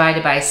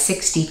 divided by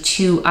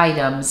 62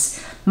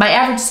 items, my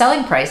average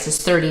selling price is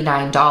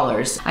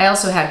 $39. I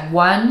also had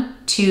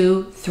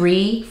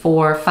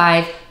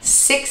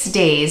 6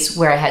 days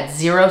where I had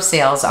 0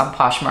 sales on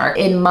Poshmark.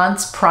 In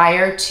months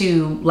prior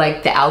to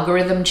like the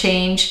algorithm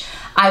change,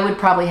 I would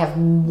probably have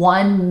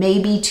 1,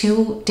 maybe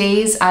 2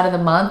 days out of the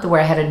month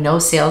where I had a no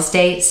sales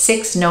day,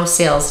 6 no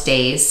sales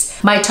days.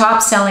 My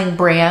top selling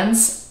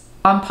brands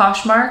on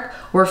Poshmark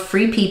were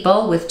Free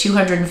People with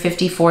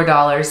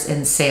 $254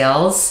 in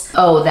sales.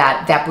 Oh,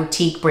 that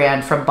boutique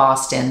brand from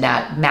Boston,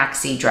 that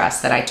maxi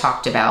dress that I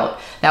talked about,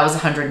 that was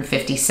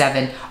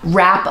 $157.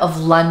 Wrap of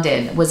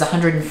London was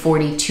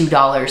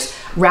 $142.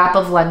 Wrap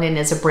of London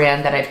is a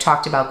brand that I've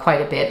talked about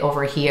quite a bit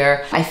over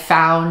here. I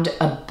found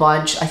a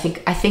bunch, I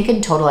think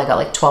in total I got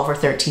like 12 or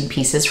 13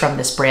 pieces from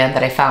this brand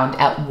that I found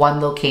at one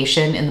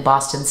location in the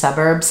Boston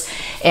suburbs,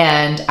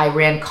 and I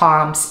ran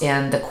comps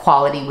and the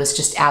quality was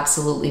just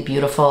absolutely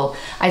beautiful.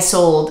 I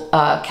sold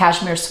a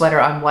cashmere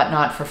sweater on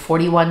Whatnot for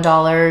 $41,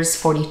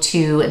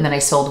 $42, and then I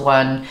sold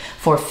one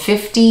for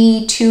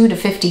 $52 to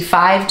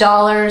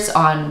 $55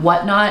 on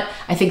Whatnot.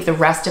 I think the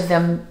rest of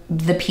them,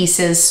 the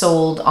pieces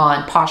sold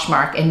on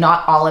Poshmark, and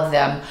not all of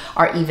them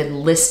are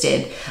even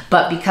listed.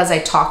 But because I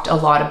talked a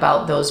lot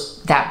about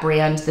that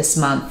brand this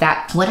month,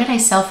 what did I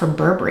sell from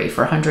Burberry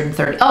for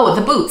 $130? Oh,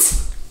 the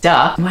boots.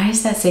 Duh. Why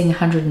is that saying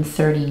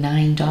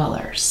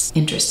 $139?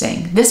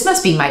 Interesting. This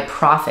must be my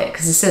profit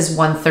because it says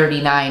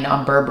 $139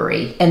 on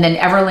Burberry. And then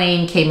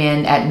Everlane came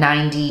in at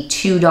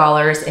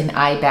 $92 and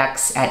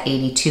Ibex at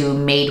 $82,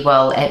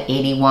 Madewell at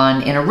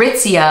 $81, and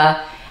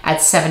Aritzia at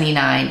 $79,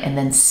 and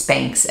then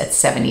Spanx at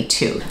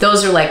 $72.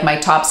 Those are like my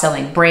top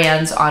selling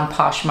brands on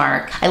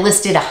Poshmark. I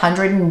listed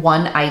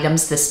 101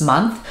 items this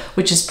month,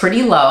 which is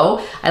pretty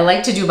low. I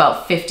like to do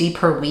about 50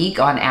 per week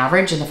on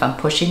average, and if I'm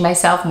pushing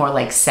myself, more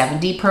like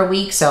 70 per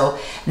week. So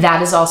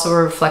that is also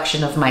a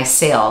reflection of my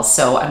sales.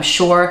 So I'm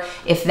sure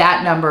if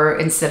that number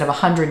instead of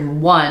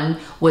 101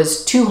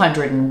 was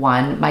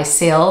 201, my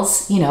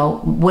sales, you know,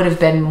 would have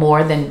been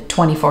more than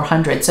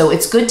 2,400. So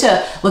it's good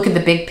to look at the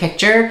big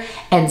picture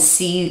and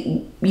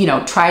see, you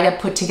know, try to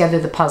put together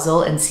the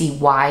puzzle and see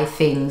why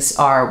things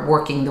are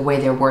working the way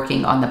they're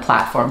working on the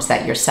platforms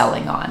that you're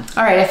selling on.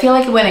 All right, I feel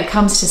like when it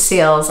comes to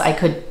sales, I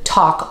could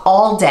talk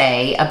all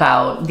day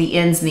about the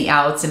ins and the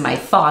outs and my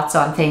thoughts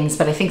on things,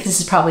 but I think this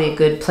is probably a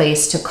good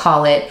place to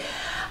call it.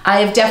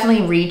 I've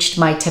definitely reached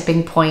my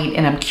tipping point,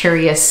 and I'm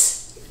curious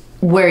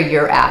where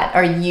you're at.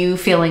 Are you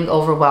feeling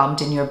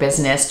overwhelmed in your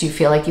business? Do you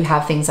feel like you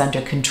have things under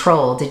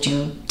control? Did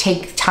you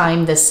take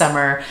time this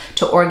summer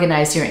to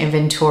organize your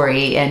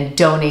inventory and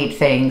donate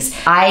things?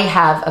 I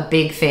have a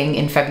big thing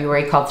in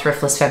February called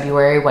Thriftless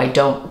February, where I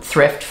don't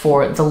thrift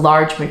for the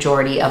large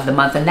majority of the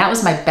month. And that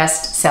was my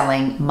best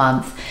selling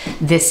month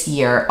this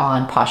year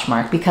on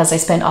Poshmark because I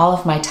spent all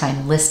of my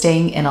time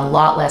listing and a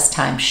lot less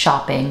time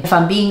shopping. If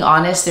I'm being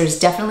honest, there's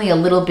definitely a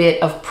little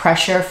bit of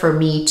pressure for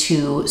me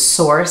to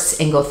source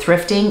and go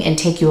thrifting and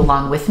take you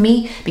along with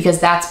me because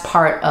that's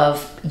part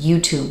of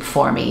YouTube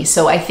for me.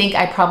 So I think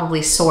I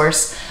probably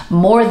source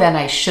more than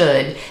I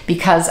should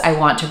because I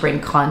want to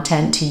bring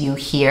content to you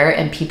here,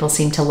 and people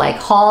seem to like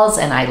hauls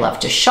and I love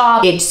to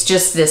shop. It's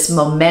just this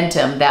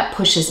momentum that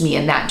pushes me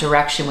in that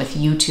direction with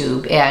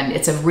YouTube, and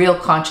it's a real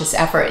conscious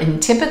effort.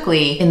 And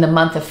typically in the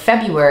month of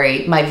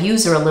February, my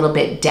views are a little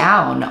bit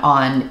down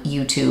on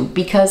YouTube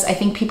because I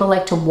think people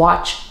like to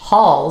watch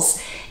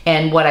hauls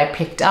and what I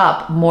picked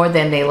up more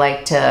than they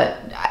like to,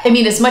 I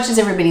mean, as much as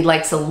everybody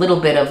likes a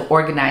little bit of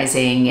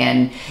organizing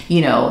and,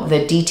 you know,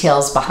 the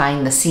details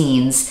behind the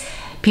scenes,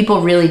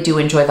 people really do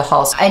enjoy the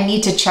hauls. I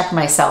need to check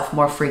myself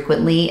more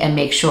frequently and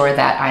make sure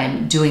that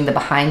I'm doing the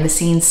behind the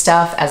scenes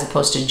stuff as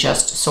opposed to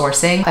just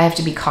sourcing. I have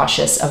to be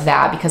cautious of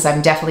that because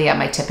I'm definitely at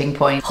my tipping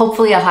point.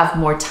 Hopefully I'll have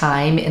more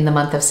time in the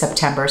month of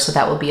September, so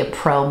that will be a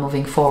pro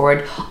moving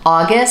forward.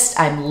 August,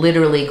 I'm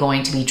literally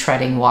going to be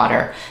treading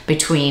water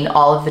between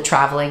all of the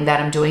traveling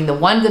that I'm doing. The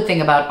one good thing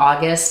about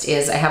August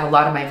is I have a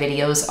lot of my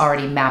videos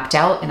already mapped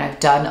out and I've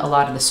done a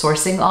lot of the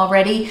sourcing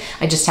already.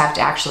 I just have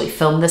to actually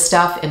film the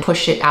stuff and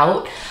push it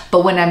out.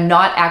 But when I'm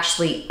not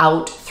actually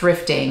out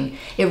thrifting,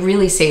 it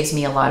really saves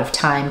me a lot of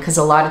time because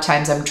a lot of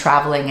times I'm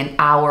traveling an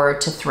hour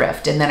to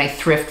thrift, and then I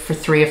thrift for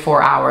 3 or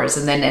 4 hours,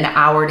 and then an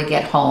hour to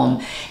get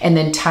home, and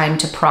then time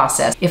to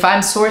process. If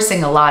I'm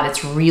sourcing a lot,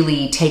 it's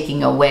really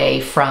taking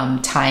away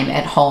from time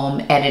at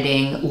home,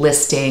 editing,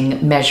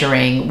 listing,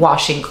 measuring,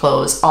 washing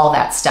clothes, all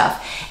that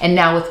stuff. And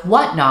now with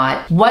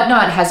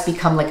Whatnot has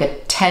become like a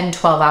 10,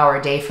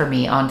 12-hour day for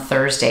me on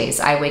Thursdays.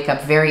 I wake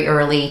up very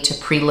early to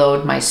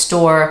preload my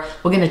store.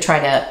 We're gonna try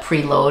to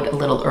preload a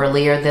little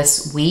earlier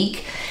this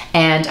week,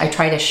 and I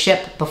try to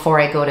ship before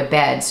I go to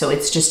bed. So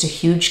it's just a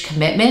huge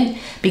commitment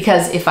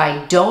because if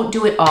I don't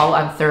do it all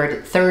on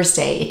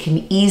Thursday, it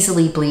can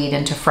easily bleed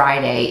into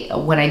Friday.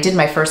 When I did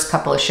my first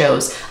couple of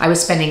shows, I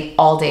was spending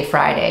all day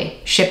Friday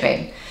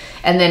shipping,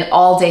 and then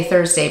all day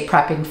Thursday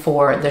prepping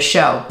for the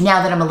show.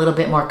 Now that I'm a little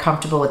bit more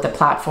comfortable with the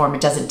platform,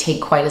 it doesn't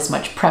take quite as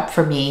much prep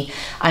for me.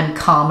 I'm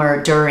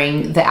calmer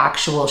during the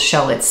actual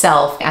show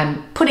itself.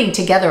 I'm putting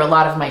together a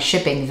lot of my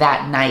shipping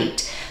that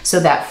night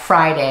so that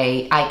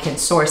Friday I can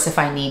source if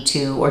I need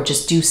to or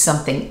just do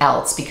something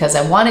else, because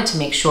I wanted to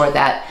make sure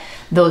that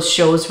those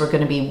shows were going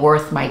to be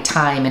worth my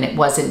time and it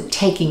wasn't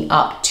taking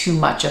up too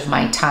much of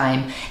my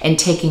time and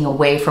taking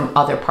away from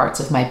other parts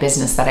of my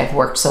business that I've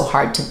worked so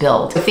hard to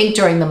build. I think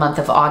during the month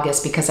of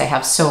August, because I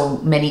have so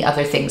many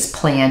other things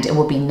planned, it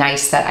will be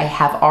nice that I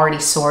have already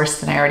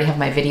sourced and I already have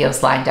my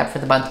videos lined up for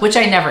the month, which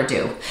I never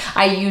do.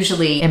 I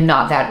usually am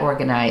not that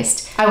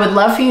organized. I would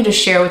love for you to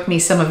share with me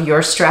some of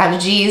your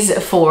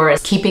strategies for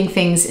keeping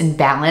things in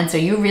balance. Are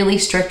you really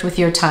strict with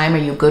your time? Are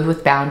you good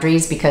with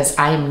boundaries? Because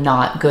I am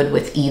not good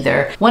with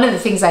either. One of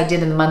the things I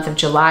did in the month of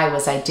July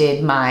was I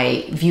did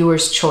my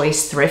Viewer's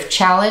Choice Thrift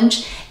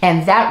Challenge,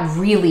 and that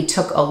really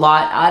took a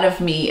lot out of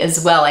me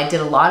as well. I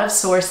did a lot of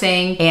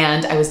sourcing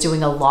and I was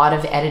doing a lot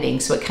of editing,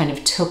 so it kind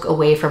of took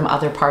away from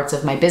other parts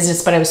of my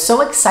business, but I was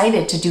so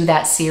excited to do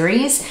that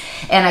series,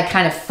 and I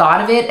kind of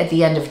thought of it at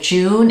the end of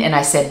June and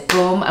I said,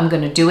 boom, I'm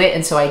gonna do it.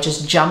 And so I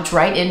just jumped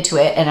right into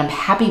it, and I'm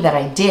happy that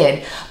I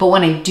did. But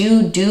when I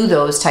do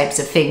those types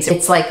of things,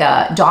 it's like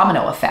a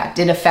domino effect.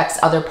 It affects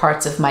other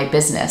parts of my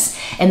business,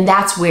 and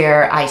that's where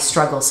where I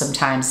struggle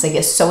sometimes. I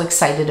get so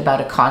excited about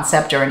a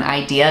concept or an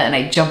idea and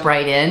I jump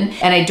right in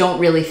and I don't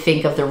really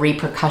think of the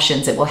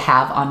repercussions it will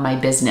have on my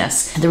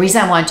business. The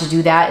reason I wanted to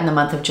do that in the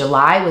month of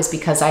July was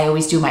because I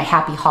always do my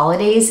happy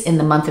holidays in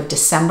the month of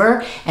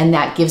December, and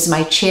that gives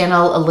my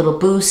channel a little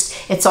boost.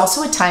 It's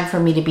also a time for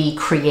me to be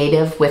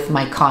creative with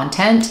my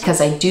content because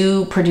I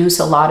do produce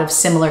a lot of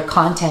similar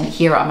content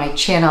here on my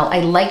channel. I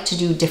like to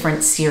do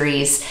different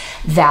series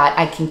that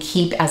I can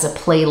keep as a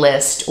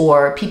playlist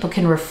or people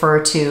can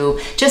refer to,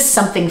 just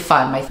something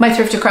fun. My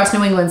Thrift Across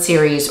New England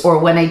series, or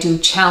when I do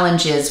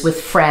challenges with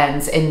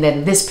friends, and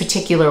then this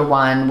particular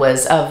one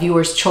was a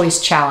viewer's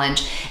choice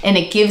challenge, and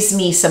it gives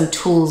me some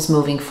tools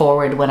moving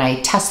forward when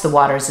I test the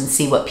waters and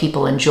see what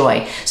people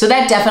enjoy. So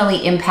that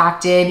definitely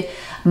impacted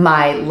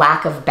my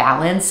lack of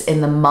balance in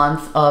the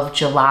month of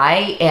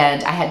July,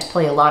 and I had to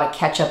play a lot of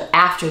catch up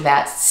after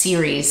that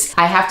series.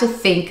 I have to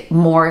think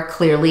more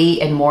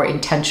clearly and more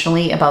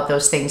intentionally about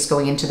those things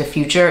going into the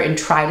future and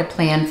try to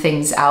plan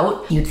things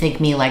out. You'd think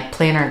me like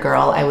planner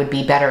girl, I would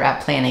be better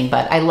at planning,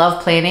 but I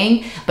love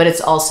planning, but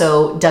it's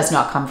also does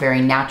not come very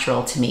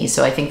natural to me.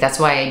 So I think that's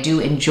why I do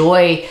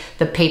enjoy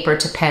the paper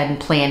to pen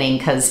planning,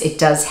 because it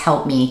does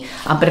help me.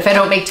 But if I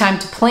don't make time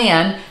to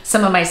plan,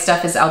 some of my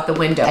stuff is out the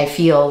window. I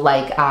feel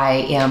like I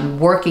am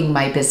working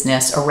my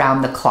business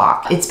around the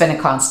clock. It's been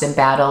a constant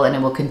battle and it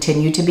will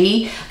continue to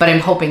be, but I'm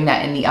hoping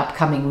that in the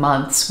upcoming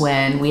months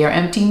when we are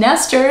empty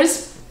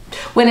nesters,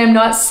 when I'm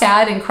not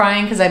sad and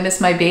crying because I miss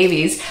my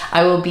babies,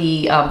 I will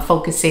be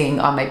focusing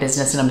on my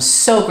business. And I'm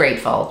so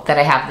grateful that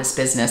I have this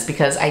business,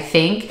 because I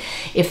think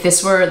if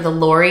this were the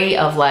Lori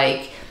of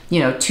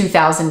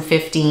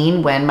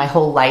 2015, when my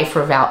whole life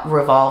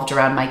revolved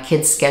around my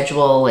kids'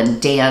 schedule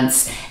and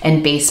dance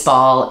and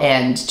baseball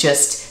and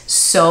just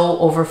so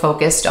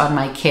over-focused on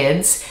my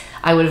kids,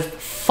 I would have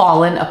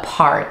fallen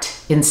apart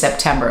in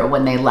September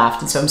when they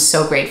left. And so I'm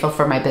so grateful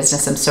for my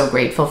business. I'm so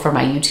grateful for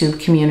my YouTube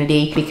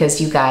community, because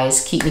you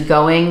guys keep me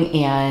going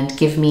and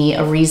give me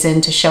a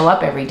reason to show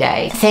up every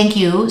day. Thank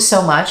you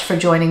so much for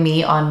joining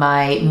me on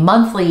my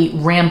monthly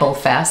Ramble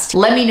Fest.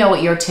 Let me know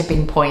what your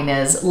tipping point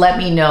is. Let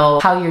me know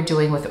how you're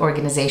doing with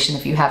organization,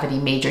 if you have any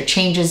major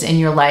changes in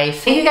your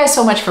life. Thank you guys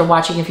so much for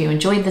watching. If you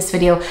enjoyed this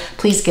video,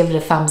 please give it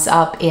a thumbs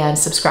up and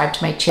subscribe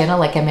to my channel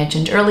like I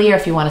mentioned earlier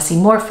if you want to see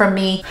more from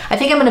me. I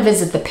think I'm going to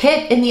visit the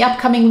pit in the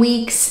upcoming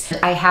weeks.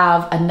 I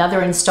have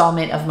another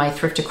installment of my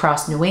Thrift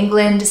Across New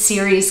England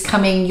series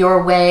coming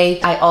your way.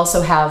 I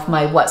also have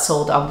my What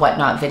Sold on What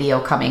Not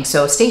video coming,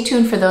 so stay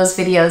tuned for those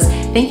videos.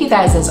 Thank you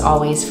guys as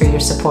always for your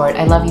support.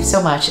 I love you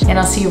so much, and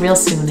I'll see you real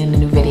soon in a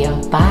new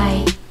video.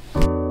 Bye.